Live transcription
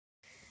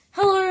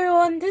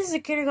everyone, this is the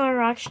Kindergarten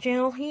Rocks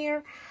channel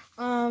here.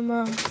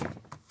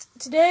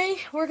 Today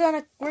we're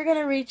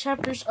gonna read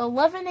chapters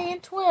 11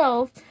 and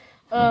 12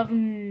 of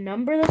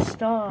Number the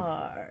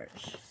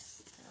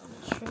Stars.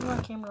 I'll bring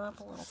my camera up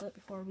a little bit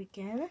before we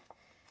begin.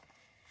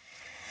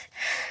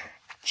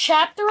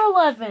 Chapter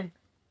 11.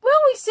 Will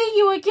we see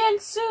you again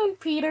soon,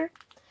 Peter?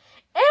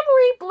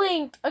 Emery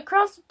blinked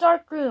across the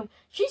dark room.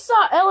 She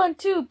saw Ellen,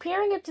 too,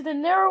 peering into the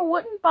narrow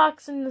wooden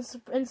box in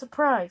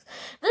surprise.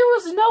 There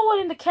was no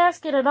one in the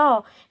casket at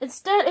all.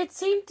 Instead, it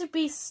seemed to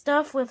be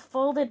stuffed with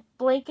folded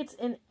blankets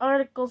and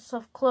articles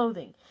of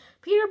clothing.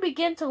 Peter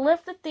began to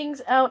lift the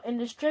things out and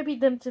distribute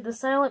them to the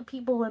silent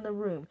people in the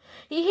room.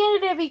 He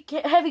handed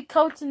heavy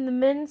coats in the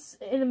man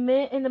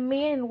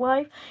and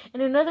wife,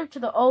 and another to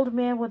the old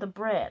man with the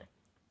bread.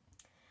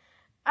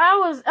 I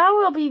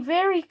will be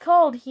very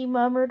cold," he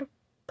murmured.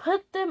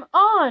 "Put them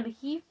on."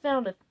 He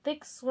found a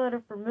thick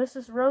sweater for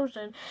Mrs.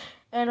 Rosen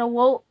and a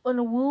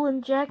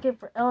woolen jacket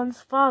for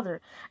Ellen's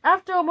father.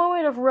 After a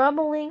moment of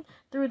rummaging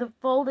through the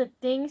folded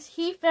things,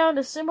 he found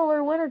a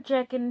similar winter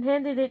jacket and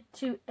handed it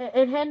to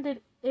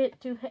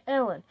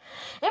Ellen.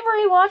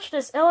 Emery watched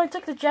as Ellen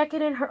took the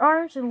jacket in her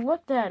arms and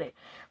looked at it.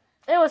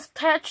 It was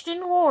patched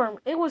and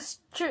warm. It was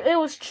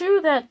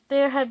true that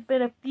there had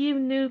been a few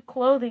new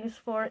clothing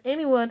for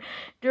anyone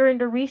during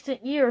the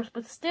recent years,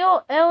 but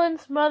still,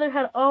 Ellen's mother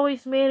had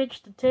always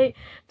managed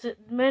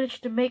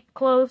to make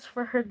clothes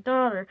for her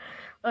daughter,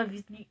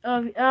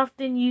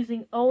 often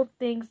using old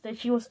things that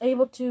she was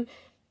able to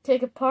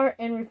take apart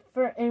and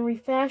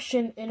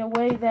refashion in a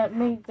way that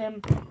made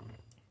them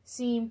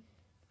seem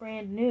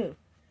brand new.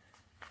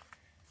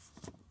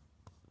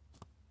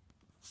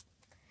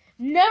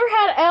 Never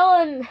had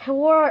Ellen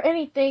wore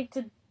anything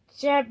to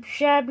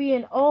shabby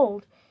and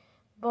old,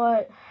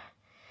 but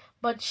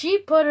she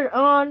put it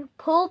on,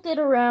 pulled it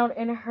around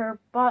in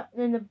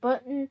the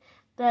button,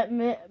 that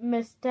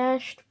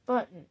mustached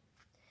button.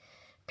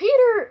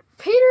 Peter,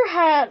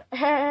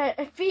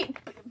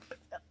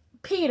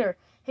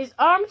 his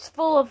arms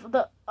full of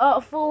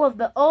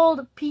the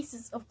old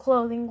pieces of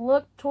clothing,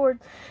 looked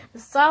toward the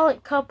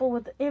silent couple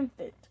with the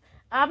infant.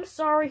 "I'm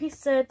sorry," he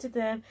said to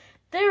them.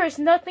 "There is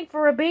nothing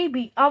for a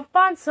baby. I'll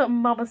find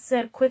something," Mama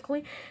said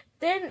quickly.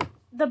 "Then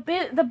the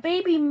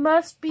baby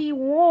must be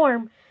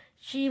warm."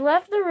 She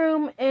left the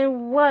room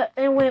and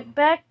went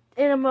back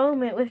in a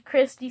moment with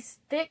Christy's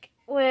thick,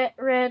 wet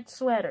red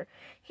sweater.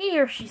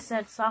 "Here," she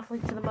said softly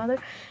to the mother.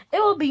 "It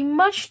will be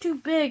much too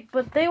big,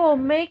 but they will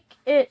make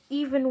it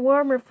even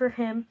warmer for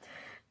him."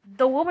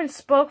 The woman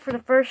spoke for the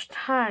first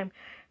time.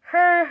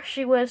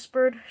 She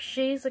whispered,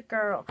 "She's a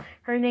girl.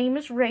 Her name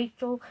is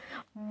Rachel."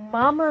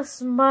 Mama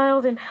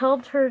smiled and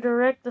helped her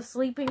direct the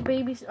sleeping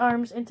baby's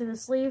arms into the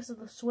sleeves of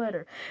the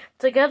sweater.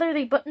 Together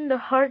they buttoned the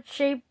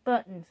heart-shaped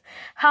buttons.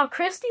 How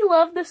Christy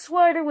loved the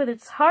sweater with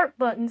its heart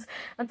buttons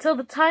until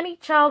the tiny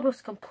child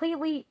was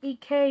completely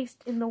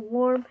encased in the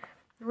warm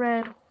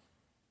red.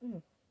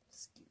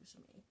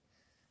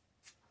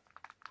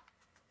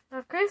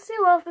 How Christy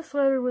loved the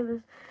sweater with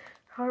its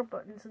heart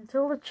buttons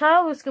until the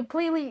child was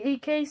completely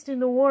encased in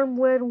the warm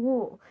red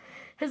wool.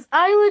 His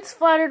eyelids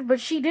fluttered,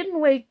 but she didn't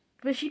wake.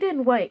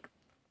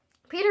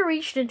 Peter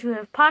reached into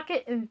his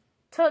pocket and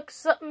took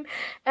something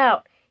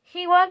out.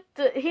 He went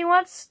to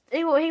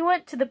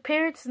the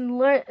parents and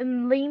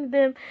leaned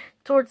them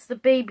towards the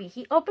baby.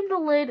 He opened the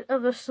lid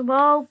of the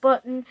small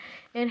button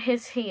in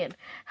his hand.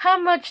 "How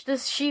much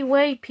does she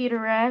weigh?"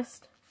 Peter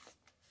asked.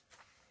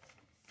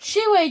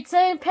 "She weighed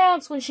 7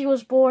 pounds when she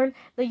was born,"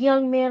 the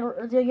young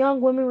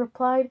woman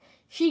replied.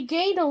 "She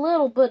gained a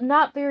little, but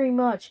not very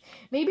much.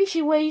 Maybe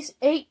she weighs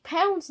 8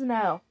 pounds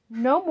now.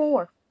 No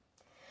more."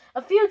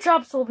 "A few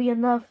drops will be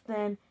enough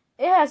then.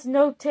 It has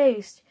no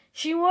taste.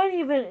 She won't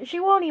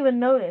even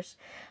notice."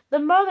 The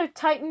mother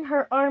tightened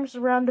her arms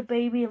around the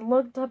baby and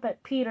looked up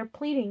at Peter,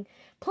 pleading.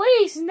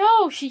 "Please,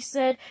 no," she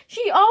said.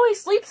 "She always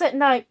sleeps at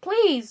night.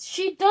 Please,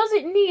 she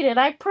doesn't need it,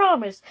 I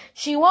promise.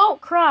 She won't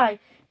cry."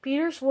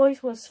 Peter's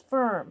voice was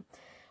firm.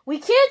 "We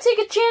can't take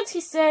a chance,"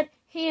 he said.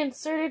 He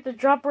inserted the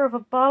dropper of a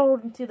bottle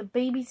into the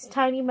baby's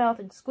tiny mouth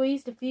and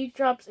squeezed a few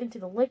drops into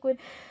the liquid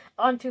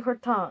onto her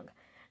tongue.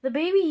 The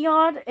baby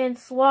yawned and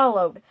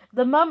swallowed.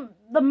 The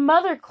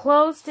mother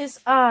closed his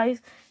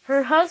eyes.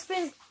 Her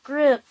husband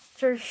gripped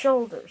her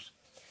shoulders.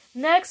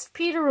 Next,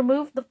 Peter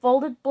removed the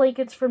folded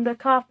blankets from the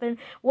coffin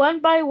one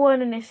by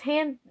one in his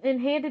hand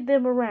and handed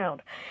them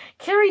around.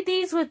 "Carry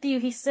these with you,"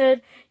 he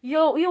said.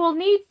 You will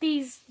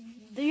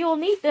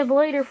need them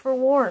later for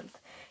warmth."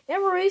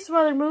 Emery's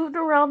mother moved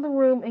around the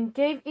room and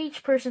gave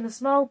each person a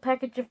small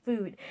package of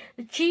food,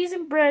 the cheese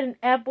and bread and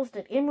apples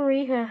that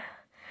Emery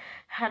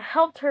had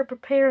helped her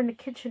prepare in the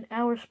kitchen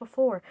hours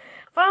before.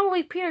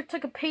 Finally, Peter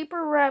took a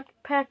paper-wrapped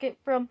packet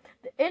from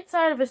the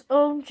inside of his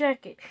own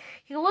jacket.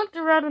 He looked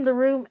around in the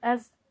room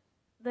as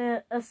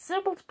the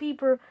assembled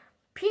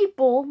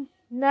people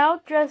now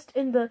dressed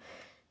in the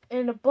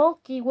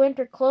bulky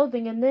winter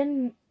clothing, and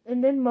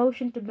then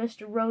motioned to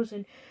Mr.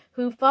 Rosen,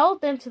 who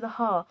followed them to the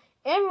hall.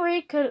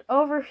 Emery could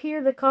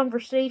overhear the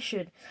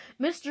conversation.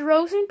 "Mr.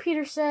 Rosen,"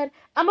 Peter said,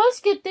 "I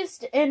must get this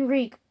to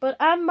Enrique, but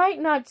I might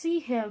not see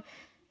him.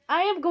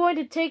 I am going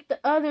to take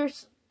the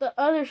others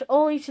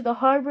only to the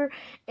harbor,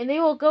 and they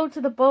will go to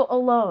the boat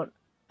alone.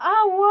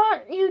 I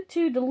want you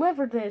to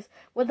deliver this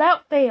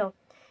without fail.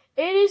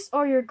 It is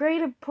of your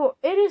great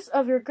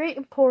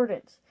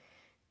importance."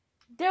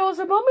 There was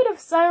a moment of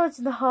silence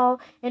in the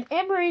hall, and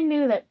Anne-Marie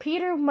knew that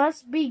Peter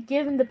must be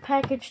giving the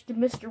package to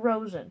Mr.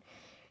 Rosen.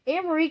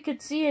 Anne-Marie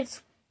could see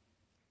its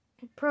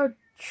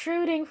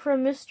protruding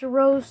from Mr.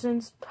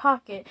 Rosen's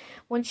pocket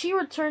when she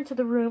returned to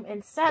the room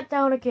and sat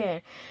down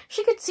again.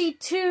 She could see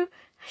too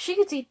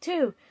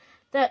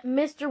that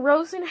Mr.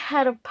 Rosen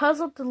had a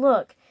puzzled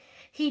look.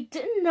 He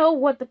didn't know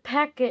what the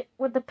packet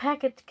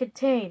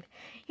contained.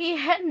 He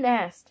hadn't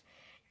asked.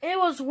 It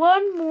was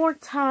one more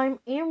time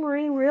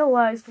Anne-Marie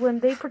realized when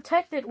they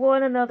protected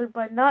one another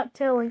by not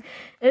telling.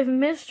 If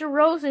Mr.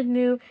 Rosen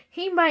knew,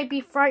 he might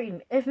be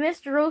frightened. If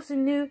Mr.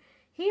 Rosen knew,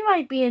 he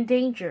might be in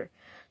danger.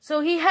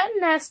 So he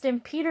hadn't asked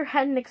and Peter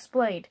hadn't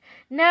explained.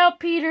 "Now,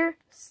 Peter,"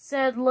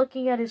 said,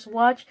 looking at his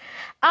watch,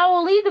 "I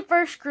will lead the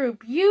first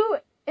group. You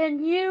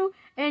and you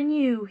and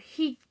you."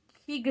 He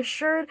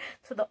gestured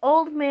to the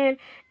old man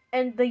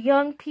and the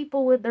young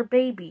people with their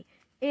baby.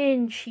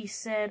 "In," she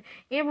said.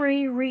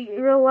 Anne-Marie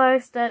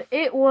realized that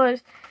it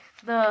was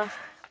the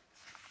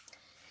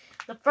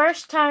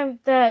first time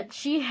that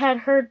she had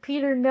heard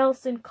Peter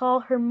Nelson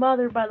call her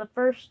mother by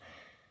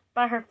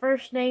her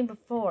first name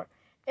before.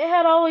 It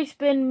had always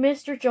been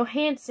Mr.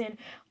 Johansson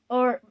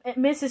or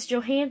Mrs.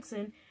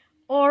 Johansson,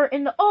 or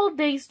in the old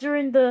days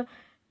during the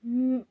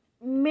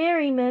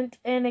merriment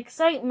and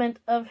excitement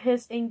of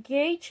his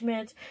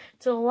engagement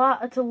to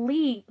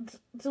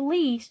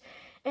Lise,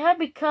 it had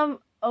become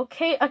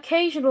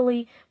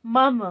occasionally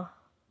Mama.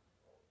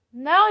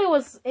 Now it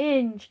was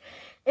Inge.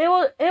 It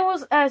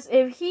was as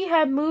if he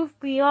had moved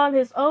beyond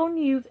his own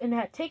youth and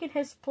had taken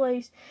his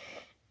place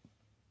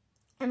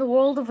in the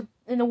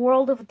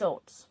world of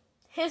adults.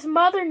 His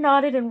mother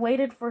nodded and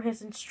waited for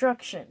his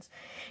instructions.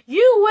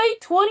 "You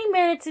wait 20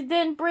 minutes and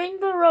then bring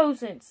the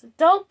Rosens.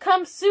 Don't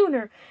come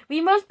sooner.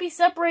 We must be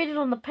separated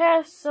on the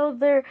path so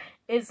there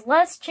is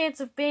less chance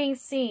of being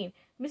seen."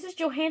 Mrs.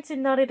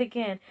 Johansson nodded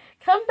again.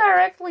 "Come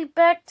directly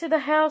back to the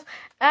house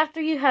after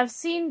you have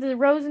seen the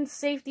Rosens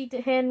safely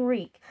to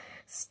Henrique.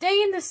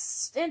 Stay in the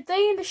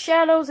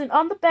shadows and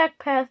on the back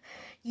path.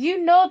 You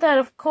know that,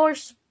 of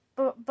course.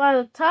 By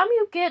the time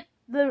you get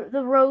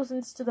the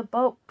Rosens to the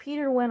boat,"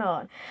 Peter went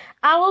on,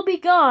 "I will be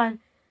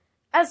gone.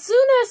 As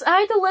soon as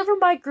I deliver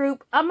my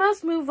group, I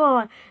must move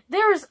on.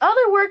 There is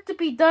other work to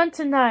be done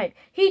tonight."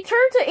 He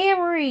turned to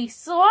Anne-Marie.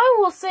 "So I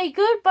will say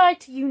goodbye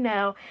to you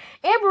now."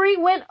 Anne-Marie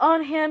went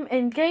on him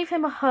and gave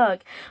him a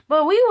hug.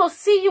 "But we will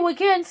see you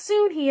again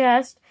soon?" he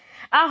asked.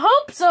 "I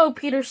hope so,"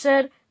 Peter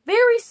said.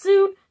 "Very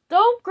soon.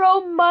 Don't grow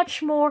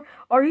much more,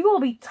 or you will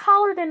be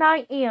taller than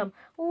I am.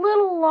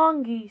 Little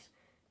long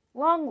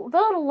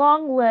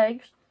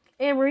legs."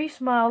 Anne-Marie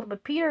smiled,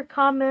 but Peter's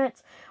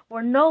comments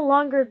were no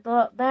longer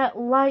that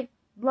light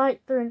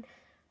and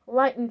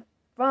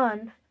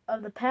fun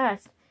of the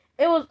past.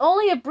 It was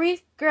only a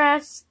brief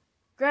grasp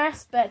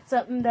at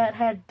something that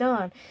had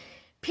done.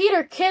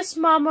 Peter kissed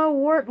Mama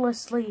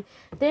wordlessly.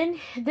 Then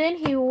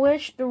he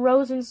wished the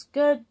Rosens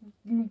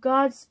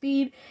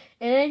Godspeed,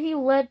 and then he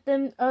let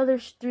them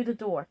others through the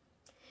door.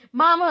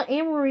 Mama,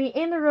 Anne-Marie,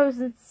 and the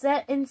Rosens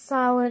sat in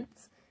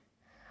silence.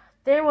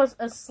 There was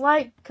a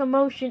slight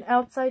commotion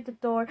outside the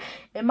door,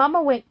 and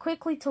Mama went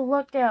quickly to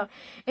look out.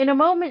 In a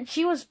moment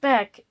she was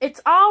back.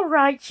 "It's all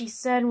right," she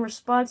said in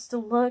response to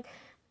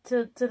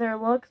their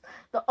looks.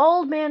 The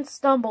old man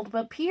stumbled,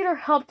 but Peter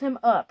helped him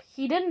up.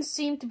 He didn't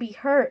seem to be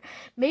hurt.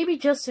 "Maybe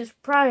just his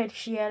pride,"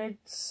 she added,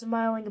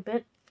 smiling a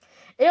bit.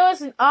 It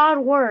was an odd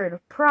word,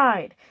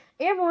 pride.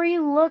 Anne-Marie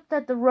looked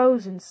at the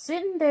Rosens,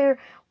 sitting there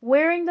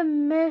wearing the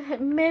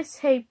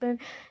misshapen,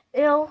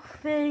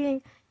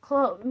 ill-fitting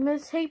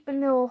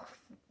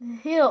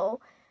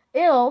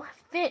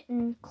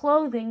ill-fitting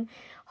clothing,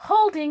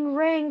 holding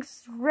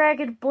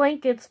ragged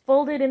blankets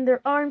folded in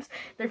their arms,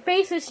 their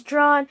faces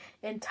drawn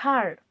and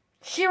tired.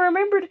 She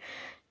remembered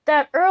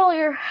that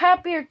earlier,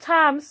 happier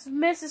times,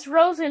 Mrs.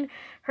 Rosen,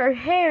 her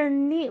hair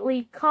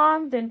neatly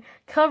combed and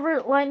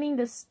covered, lighting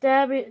the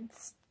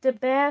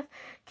bath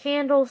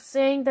candle,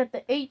 saying that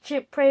the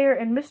ancient prayer,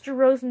 and Mr.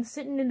 Rosen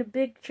sitting in the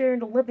big chair in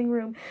the living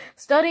room,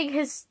 studying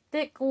his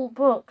thick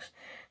books,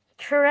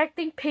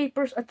 correcting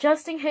papers,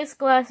 adjusting his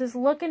glasses,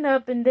 looking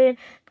up and then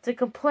to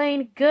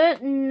complain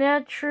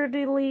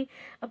good-naturedly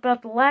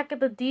about the lack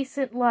of a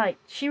decent light.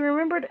 She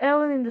remembered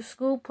Ellen in the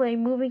school play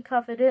moving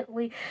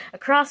confidently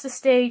across the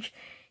stage.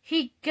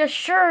 He guessed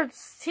sure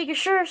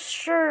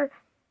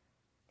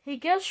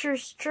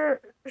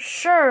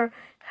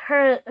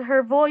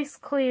her voice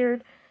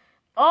cleared.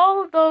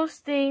 All those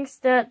things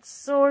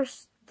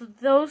those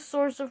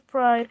source of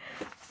pride.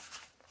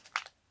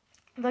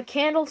 The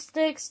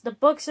candlesticks, the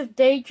books of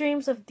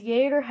daydreams of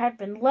theater had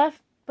been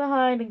left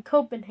behind in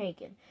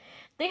Copenhagen.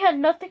 They had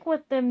nothing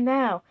with them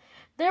now.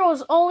 There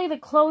was only the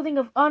clothing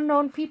of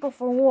unknown people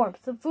for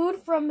warmth, the food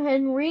from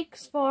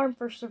Henrique's farm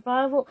for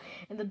survival,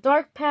 and the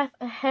dark path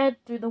ahead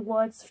through the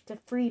woods to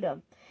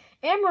freedom.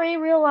 Anne-Marie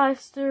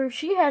realized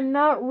she had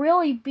not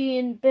really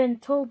been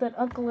told that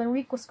Uncle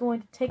Enrique was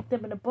going to take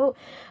them in a boat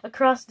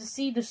across the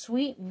sea to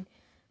Sweden.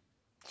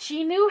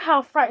 She knew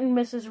how frightened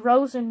Mrs.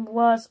 Rosen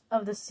was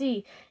of the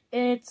sea.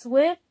 Its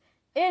width,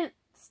 its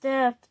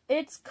depth,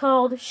 its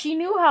cold. She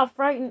knew how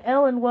frightened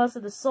Ellen was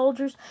of the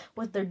soldiers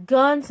with their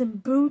guns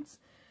and boots,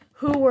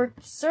 who were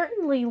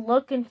certainly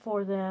looking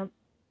for them.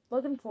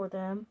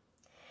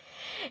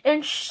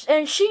 And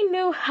she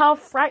knew how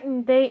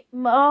frightened they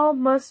all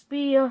must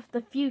be of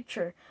the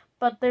future.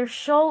 But their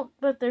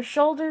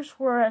shoulders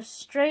were as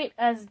straight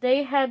as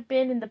they had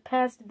been in the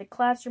past in the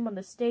classroom, on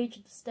the stage,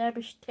 at the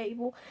established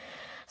table.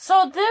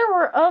 So there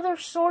were other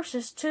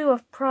sources, too,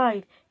 of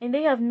pride, and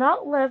they have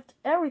not left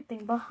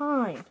everything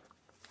behind.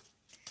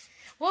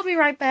 We'll be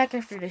right back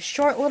after this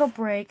short little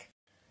break.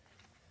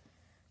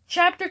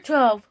 Chapter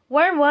 12.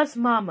 Where was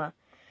Mama?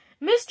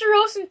 Mr.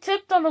 Rosen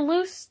tipped on the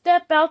loose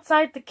step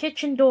outside the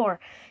kitchen door.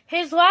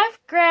 His wife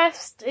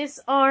grasped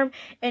his arm,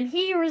 and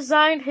he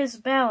resigned his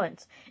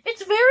balance.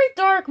 "It's very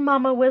dark,"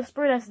 Mama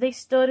whispered as they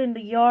stood in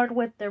the yard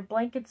with their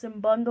blankets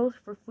and bundles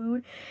for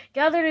food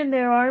gathered in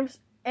their arms,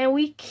 "and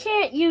we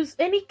can't use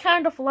any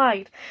kind of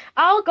light.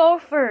 I'll go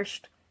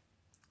first.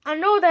 I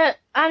know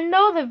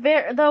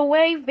the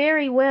way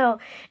very well,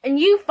 and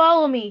you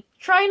follow me.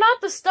 Try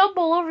not to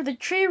stumble over the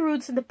tree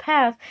roots in the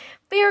path.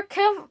 Feel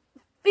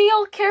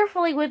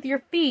carefully with your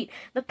feet.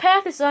 The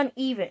path is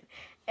uneven.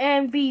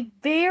 And be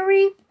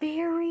very,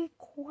 very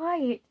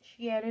quiet,"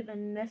 she added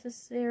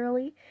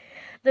unnecessarily.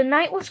 The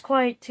night was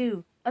quiet,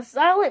 too. A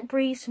silent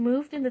breeze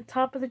moved in the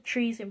top of the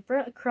trees in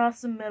front.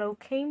 Across the meadow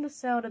came the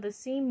sound of the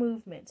sea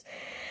movements,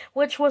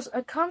 which was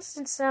a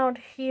constant sound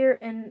here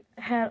and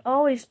had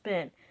always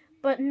been.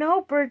 But no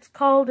birds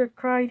called or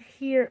cried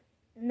here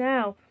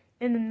now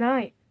in the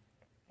night.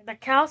 The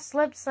cow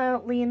slept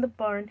silently in the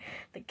barn,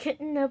 the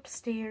kitten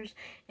upstairs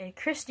in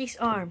Christie's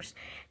arms.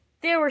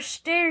 There were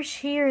stars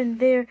here and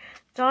there,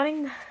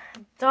 dotting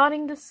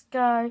the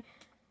sky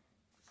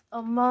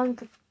among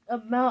the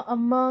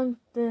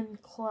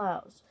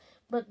clouds,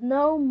 but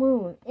no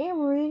moon.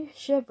 Anne-Marie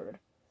shivered,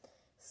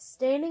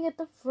 standing at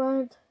the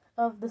front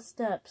of the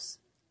steps.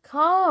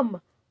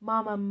 "Come,"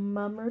 Mama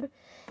murmured,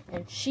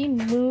 and she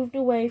moved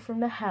away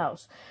from the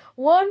house.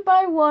 One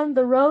by one,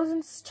 the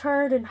Rosens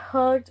turned and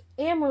hugged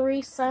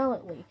Anne-Marie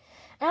silently.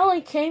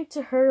 Ellen came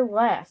to her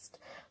last.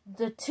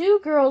 The two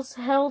girls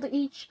held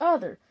each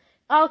other.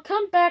 "I'll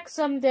come back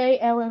some day,"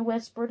 Ellen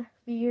whispered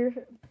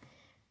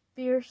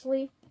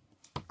fiercely.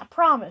 "I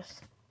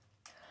promise."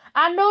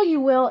 "I know you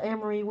will,"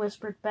 Anne-Marie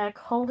whispered back,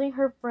 holding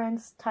her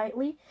friends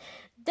tightly.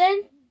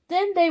 Then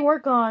they were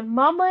gone.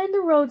 Mama and the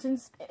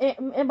Rosens.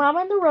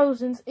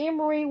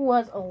 Anne-Marie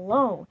was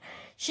alone.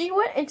 She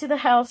went into the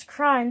house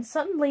crying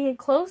suddenly and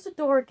closed the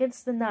door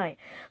against the night.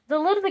 The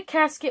lid of the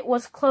casket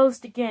was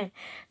closed again.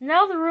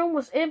 Now the room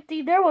was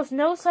empty. There was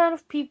no sign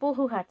of people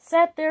who had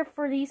sat there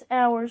for these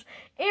hours.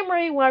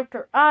 Anne-Marie wiped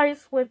her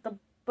eyes with the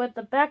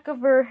back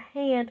of her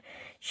hand.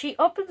 She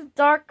opened the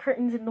dark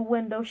curtains in the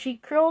window. She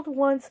curled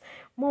once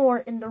more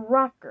in the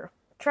rocker,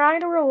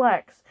 trying to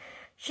relax.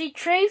 She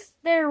traced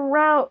their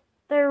route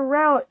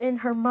in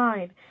her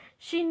mind.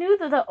 She knew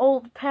the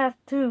old path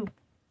too,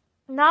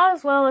 not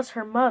as well as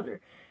her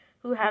mother,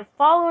 who had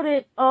followed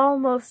it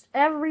almost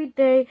every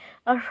day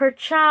of her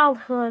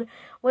childhood,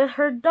 with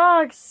her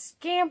dog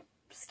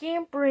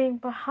scampering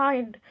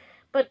behind.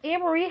 But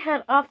Anne-Marie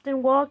had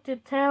often walked to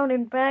town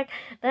and back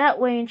that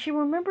way, and she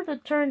remembered the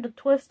turn the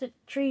twisted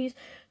trees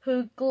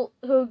whose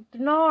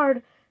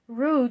gnarled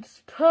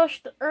roots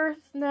pushed the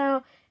earth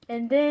now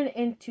and then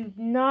into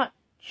knot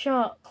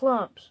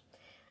clumps,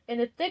 and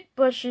the thick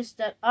bushes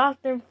that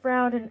often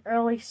frowned in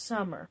early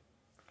summer.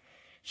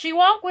 She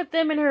walked with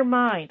them in her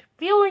mind,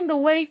 feeling the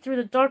way through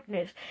the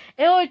darkness.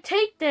 It would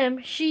take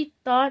them, she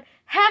thought,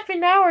 half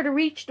an hour to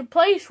reach the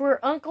place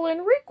where Uncle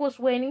Enrique was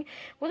waiting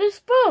with his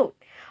boat.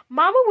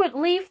 Mama would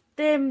leave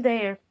them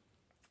there,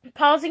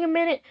 pausing a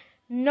minute,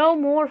 no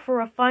more, for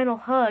a final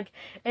hug,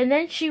 and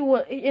then she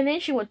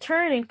would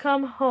turn and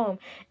come home.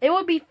 It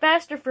would be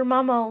faster for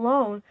Mama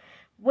alone,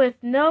 with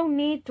no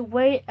need to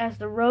wait, as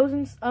the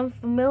Rosens,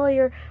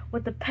 unfamiliar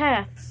with the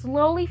path,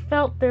 slowly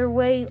felt their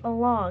way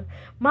along.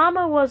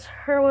 Mama would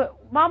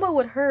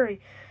hurry,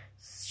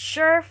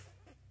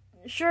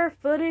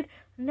 sure-footed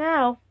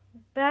now,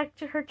 back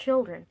to her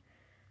children.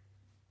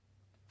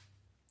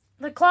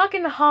 The clock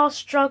in the hall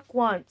struck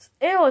once.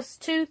 It was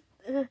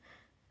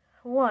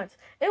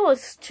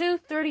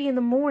 2:30 in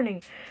the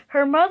morning.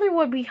 Her mother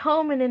would be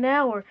home in an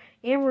hour,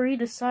 Anne-Marie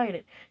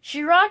decided.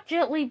 She rocked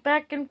gently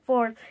back and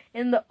forth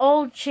in the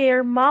old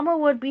chair. Mama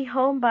would be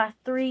home by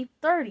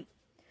 3:30.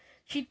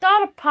 She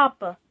thought of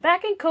Papa,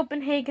 back in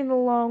Copenhagen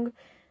alone.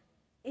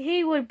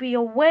 He would be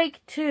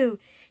awake too.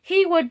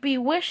 He would be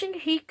wishing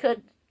he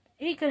could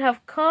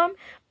have come,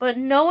 but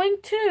knowing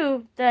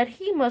too that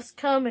he must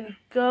come and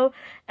go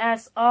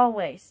as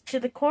always. To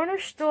the corner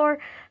store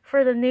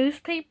for the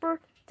newspaper,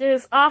 to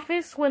his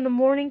office when the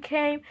morning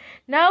came.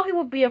 Now he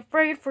would be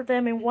afraid for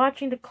them and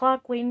watching the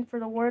clock, waiting for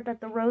the word that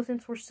the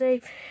Rosens were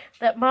safe,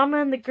 that Mama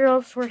and the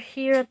girls were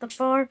here at the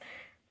farm.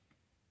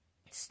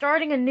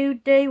 starting a new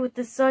day with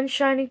the sun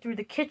shining through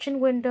the kitchen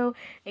window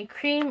and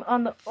cream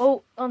on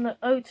the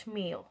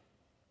oatmeal.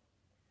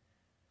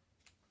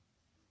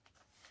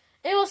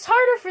 It was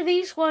harder for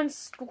these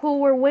ones who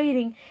were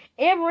waiting.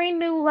 Anne-Marie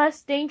knew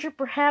less danger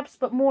perhaps,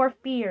 but more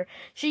fear.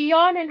 She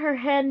yawned and her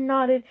head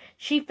nodded.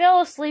 She fell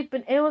asleep,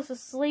 and it was a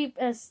sleep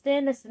as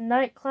thin as the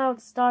night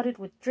clouds dotted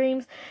with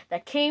dreams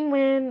that came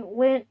and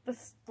went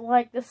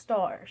like the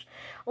stars.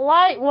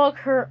 Light woke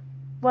her,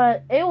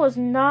 but it was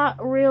not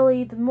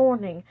really the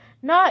morning.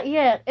 Not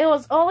yet. It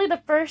was only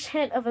the first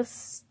hint of a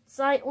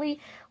slightly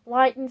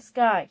lightened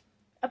sky.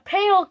 A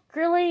pale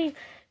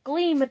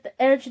gleam at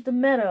the edge of the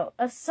meadow,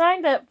 a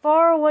sign that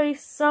far away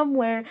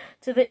somewhere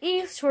to the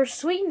east where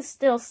Sweden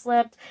still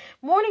slept,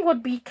 morning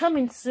would be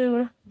coming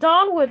soon.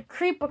 Dawn would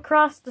creep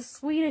across the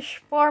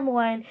Swedish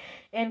farmland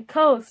and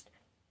coast.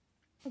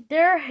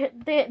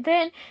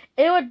 Then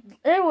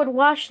it would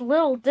wash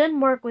little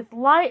Denmark with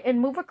light and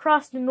move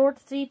across the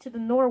North Sea to the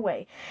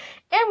Norway.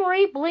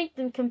 Anne-Marie blinked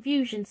in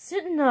confusion,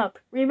 sitting up,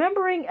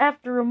 remembering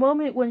after a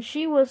moment when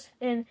she was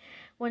and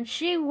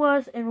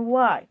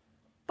why.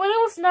 But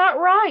it was not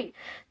right.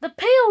 The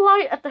pale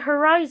light at the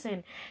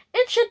horizon.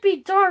 It should be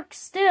dark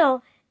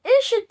still.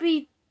 It should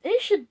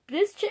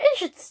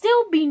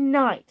still be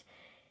night.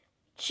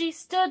 She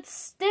stood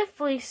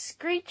stiffly,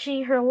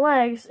 screeching her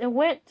legs, and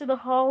went to the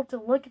hall to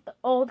look at the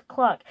old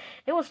clock.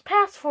 It was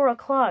past 4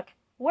 o'clock.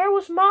 Where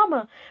was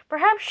Mamma?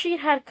 Perhaps she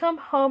had come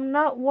home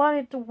not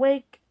wanting to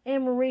wake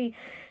Anne-Marie,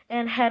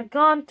 and had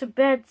gone to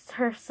bed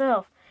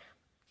herself.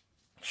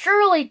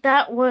 Surely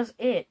that was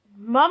it.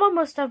 Mamma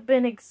must have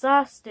been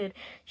exhausted.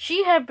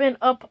 She had been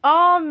up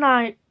all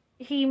night.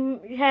 He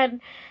had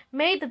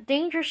made the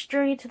dangerous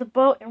journey to the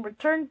boat and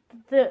returned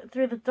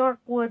through the dark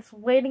woods,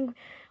 wanting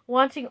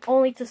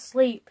only to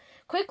sleep.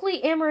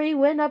 Quickly, Anne-Marie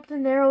went up the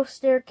narrow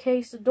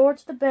staircase, the door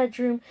to the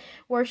bedroom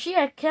where she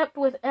had slept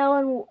when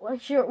Ellen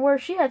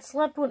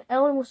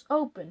was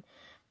open.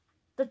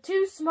 The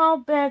 2 small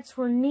beds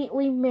were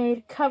neatly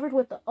made, covered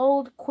with the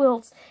old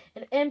quilts,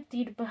 and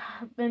empty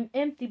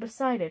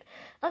beside it.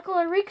 Uncle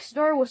Enrique's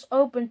door was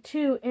open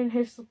too, and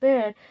his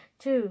bed,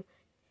 too,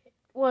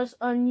 was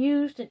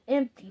unused and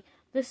empty,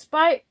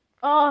 despite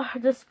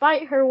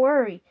her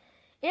worry.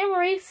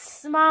 Anne-Marie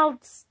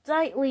smiled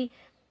slightly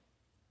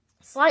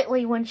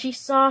when she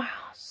saw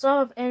some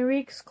of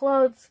Enrique's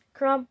clothes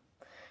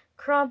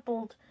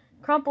crumpled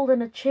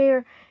in a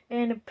chair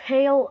and a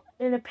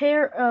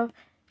pair of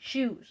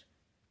shoes,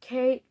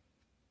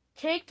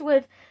 caked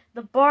with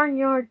the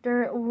barnyard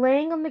dirt,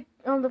 laying on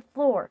the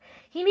floor.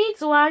 He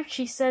needs a wife,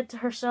 she said to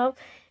herself,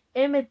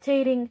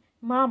 imitating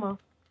Mamma.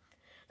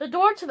 The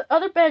door to the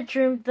other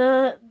bedroom,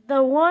 the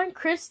one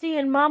Christy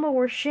and Mamma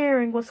were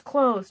sharing, was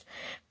closed.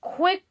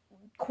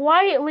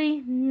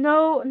 Quietly,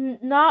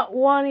 not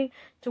wanting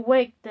to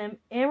wake them,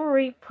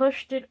 Anne-Marie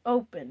pushed it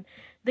open.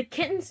 The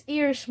kitten's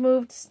ears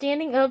moved,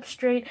 standing up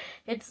straight,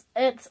 its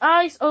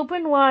eyes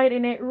opened wide,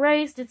 and it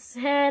raised its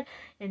head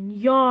and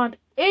yawned.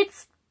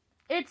 It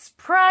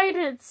pried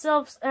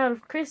itself out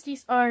of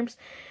Christy's arms,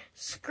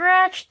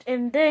 scratched,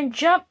 and then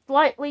jumped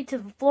lightly to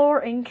the floor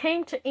and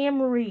came to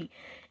Anne-Marie.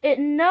 It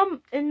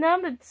numbed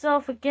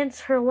itself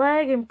against her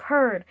leg and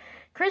purred.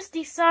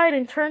 Christy sighed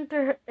and turned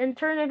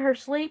in her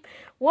sleep.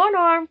 One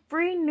arm,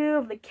 free new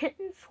of the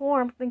kitten's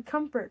warmth and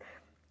comfort,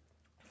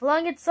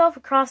 flung itself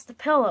across the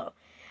pillow.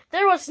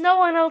 There was no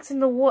one else in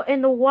the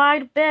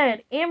wide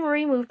bed.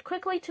 Anne-Marie moved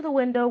quickly to the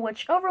window,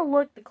 which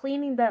overlooked the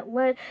clearing that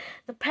led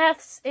the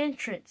path's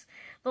entrance.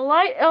 The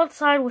light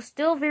outside was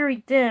still very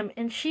dim,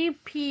 and she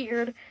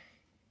peered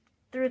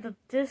through the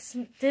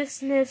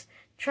dimness,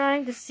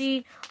 trying to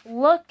see,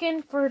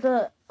 looking for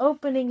the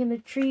opening in the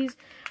trees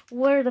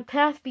where the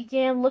path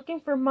began, looking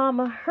for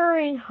Mamma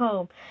hurrying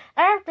home.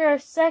 After a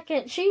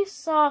second, she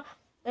saw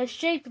a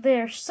shape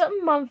there,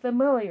 something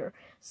unfamiliar,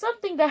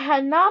 something that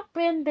had not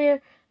been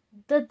there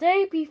the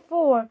day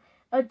before,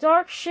 a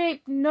dark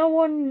shape no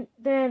more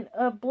than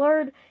a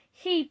blurred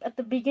heap at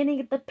the beginning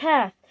of the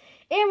path.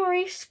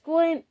 Anne-Marie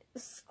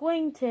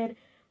squinted,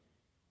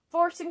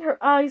 forcing her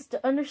eyes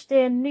to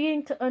understand,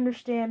 needing to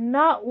understand,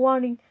 not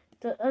wanting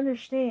to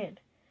understand.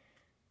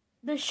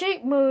 The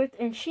shape moved,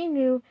 and she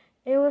knew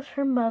it was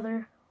her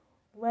mother,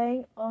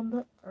 laying on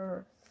the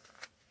earth.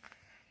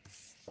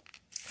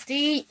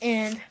 The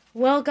end.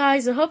 Well,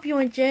 guys, I hope you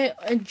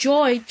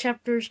enjoyed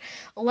chapters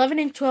 11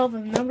 and 12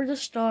 of Number the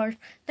Stars.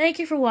 Thank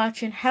you for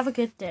watching. Have a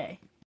good day.